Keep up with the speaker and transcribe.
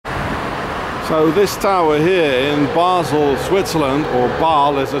So this tower here in Basel, Switzerland, or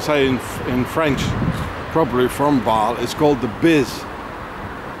Basel as I say in French, probably from Basel, is called the BIS.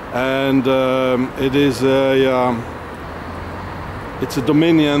 And it is it's a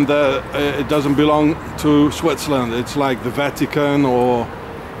dominion that it doesn't belong to Switzerland. It's like the Vatican or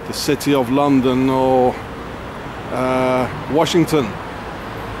the City of London or Washington,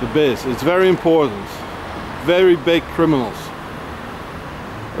 the BIS. It's very important. Very big criminals.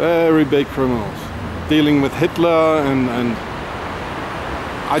 Very big criminals. Dealing with Hitler and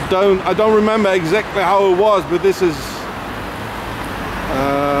I don't remember exactly how it was, but this is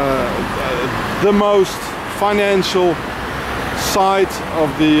the most financial side of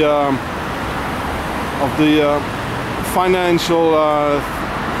the financial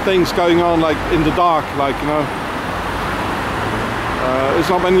things going on, like in the dark, like, you know. There's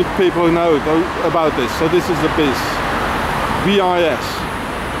not many people who know about this. So this is the BIS, BIS.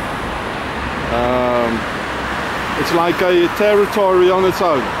 It's like a territory on its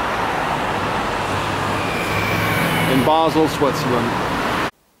own in Basel, Switzerland.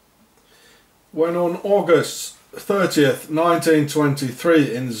 When on August 30th,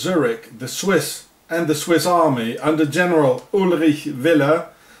 1923 in Zurich, the Swiss and the Swiss army under General Ulrich Wille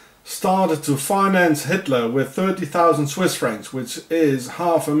started to finance Hitler with 30,000 Swiss francs, which is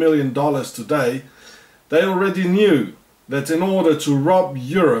 $500,000 today, they already knew that in order to rob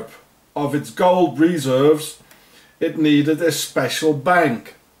Europe of its gold reserves, it needed a special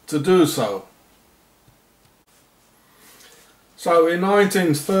bank to do so. So in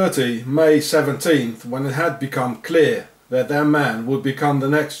 1930, May 17th, when it had become clear that their man would become the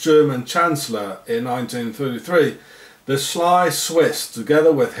next German Chancellor in 1933, the sly Swiss,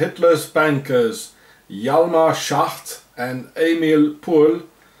 together with Hitler's bankers Hjalmar Schacht and Emil Pohl,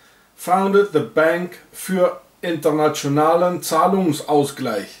 founded the Bank für Internationalen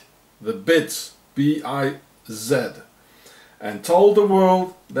Zahlungsausgleich, the BIS, B-I-Z, and told the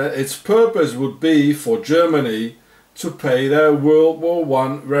world that its purpose would be for Germany to pay their World War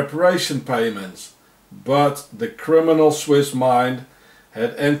I reparation payments. But the criminal Swiss mind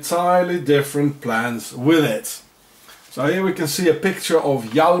had entirely different plans with it. So here we can see a picture of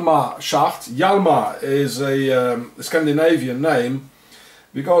Hjalmar Schacht. Hjalmar is a Scandinavian name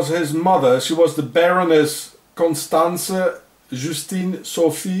because his mother, she was the Baroness Constance Justine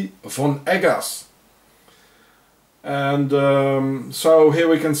Sophie von Eggers. And so here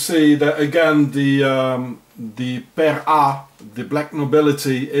we can see that again the per A, the black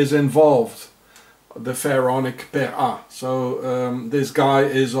nobility, is involved, the pharaonic per A. So this guy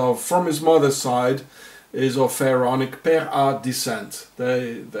is from his mother's side, is of pharaonic per A descent.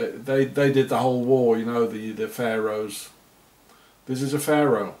 They did the whole war, you know, the pharaohs. This is a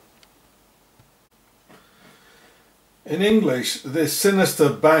pharaoh. In English, this sinister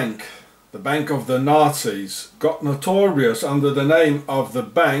bank, the Bank of the Nazis, got notorious under the name of the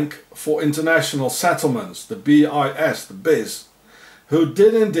Bank for International Settlements, the BIS, the BIS, who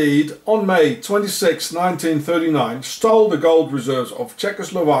did indeed, on May 26, 1939, stole the gold reserves of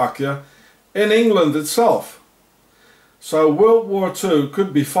Czechoslovakia in England itself. So World War II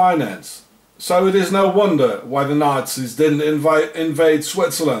could be financed. So it is no wonder why the Nazis didn't invade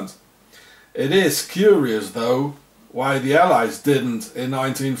Switzerland. It is curious, though, why the Allies didn't in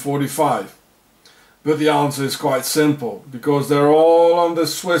 1945. But the answer is quite simple, because they're all on the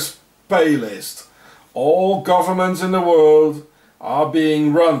Swiss pay list. All governments in the world are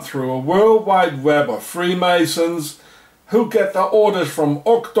being run through a worldwide web of Freemasons who get their orders from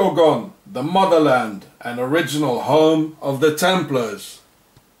Octogon, the motherland and original home of the Templars.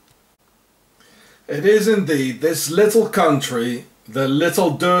 It is indeed this little country, the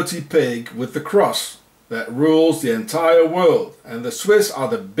little dirty pig with the cross, that rules the entire world, and the Swiss are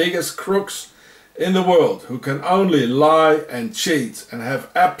the biggest crooks in the world who can only lie and cheat and have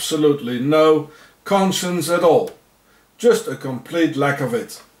absolutely no conscience at all. Just a complete lack of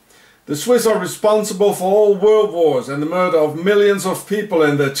it. The Swiss are responsible for all world wars and the murder of millions of people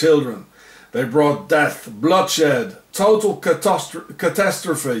and their children. They brought death, bloodshed, total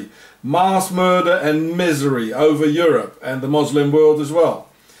catastrophe, mass murder and misery over Europe and the Muslim world as well.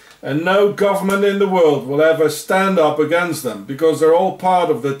 And no government in the world will ever stand up against them, because they're all part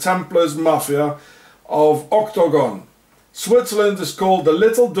of the Templars mafia of Octogon. Switzerland is called the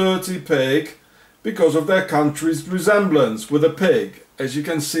little dirty pig because of their country's resemblance with a pig, as you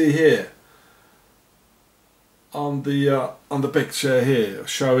can see here on the picture here,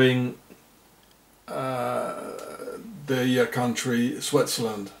 showing the country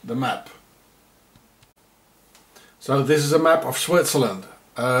Switzerland, the map. So this is a map of Switzerland.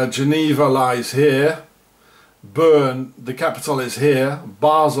 Geneva lies here, Bern, the capital, is here.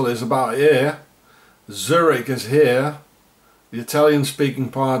 Basel is about here. Zurich is here. The Italian speaking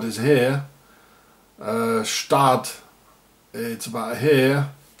part is here. Stad, it's about here.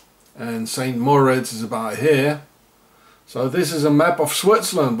 And St. Moritz is about here. So this is a map of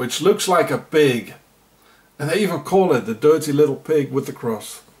Switzerland which looks like a pig. And they even call it the dirty little pig with the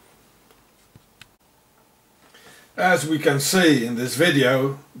cross. As we can see in this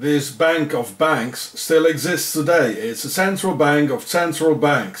video, this bank of banks still exists today. It's a central bank of central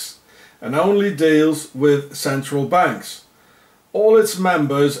banks and only deals with central banks. All its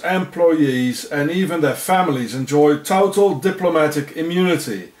members, employees and even their families enjoy total diplomatic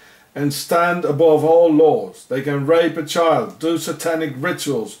immunity and stand above all laws. They can rape a child, do satanic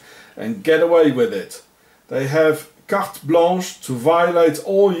rituals and get away with it. They have carte blanche to violate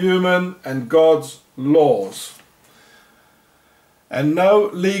all human and God's laws. And no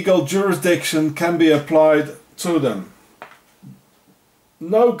legal jurisdiction can be applied to them.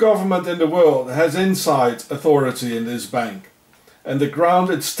 No government in the world has inside authority in this bank, and the ground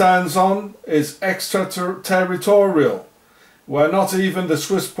it stands on is extraterritorial, where not even the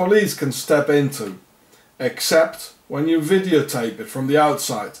Swiss police can step into, except when you videotape it from the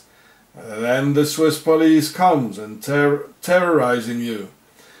outside. Then the Swiss police comes and terrorizing you.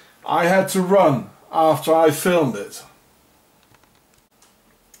 I had to run after I filmed it.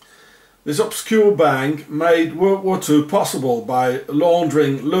 This obscure bank made World War II possible by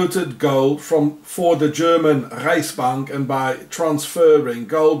laundering looted gold for the German Reichsbank and by transferring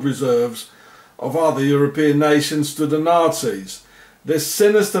gold reserves of other European nations to the Nazis. This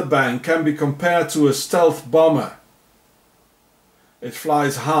sinister bank can be compared to a stealth bomber. It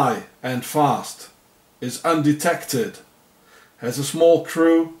flies high and fast, is undetected, has a small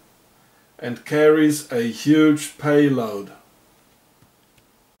crew and carries a huge payload.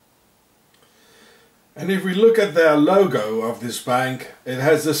 And if we look at their logo of this bank, it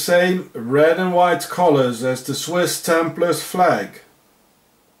has the same red and white colours as the Swiss Templars flag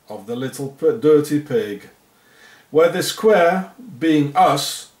of the little dirty pig, where the square being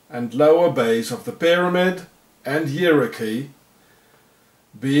us and lower base of the pyramid and hierarchy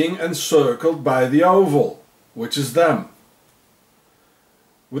being encircled by the oval, which is them,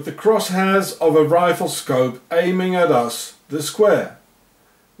 with the crosshairs of a rifle scope aiming at us, the square.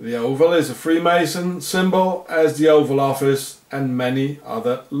 The oval is a Freemason symbol, as the Oval Office and many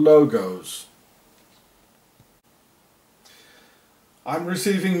other logos. I'm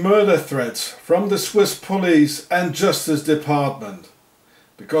receiving murder threats from the Swiss Police and Justice Department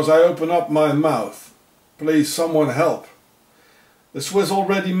because I open up my mouth. Please, someone help. The Swiss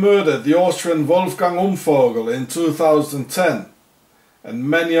already murdered the Austrian Wolfgang Umvogel in 2010 and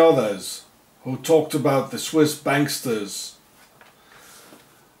many others who talked about the Swiss banksters.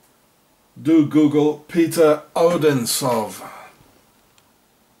 Do Google Peter Odensov.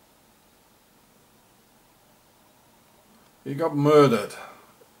 He got murdered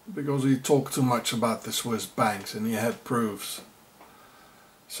because he talked too much about the Swiss banks and he had proofs.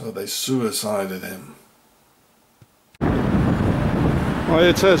 So they suicided him. Well,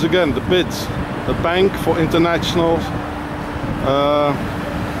 it says again, the BIS, the Bank for International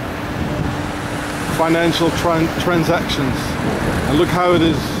Financial Transactions. And look how it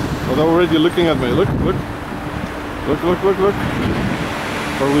is. Oh, they're already looking at me. Look, look. Look, look, look, look.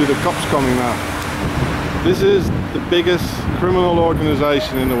 Probably the cops coming now. This is the biggest criminal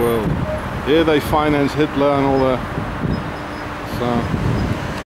organization in the world. Here they finance Hitler and all that. So